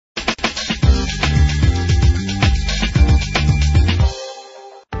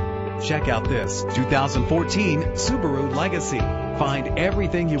check out this 2014 Subaru Legacy. Find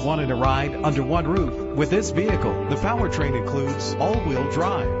everything you want in a ride under one roof with this vehicle. The powertrain includes all-wheel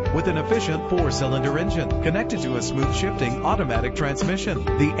drive with an efficient 4-cylinder engine connected to a smooth shifting automatic transmission.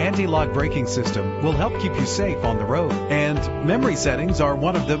 The anti-lock braking system will help keep you safe on the road. And memory settings are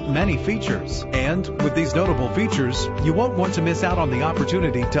one of the many features. And with these notable features, you won't want to miss out on the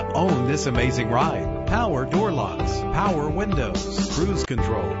opportunity to own this amazing ride. Power door locks, power windows, cruise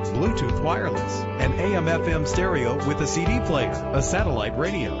control, Bluetooth wireless, an AM/FM stereo with a CD player, a satellite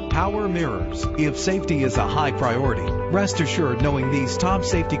radio, power mirrors. If safety is a high priority, rest assured knowing these top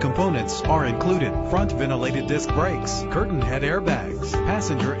safety components are included: front ventilated disc brakes, curtain head airbags,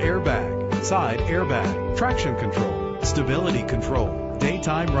 passenger airbag, side airbag, traction control, stability control,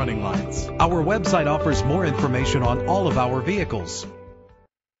 daytime running lights. Our website offers more information on all of our vehicles.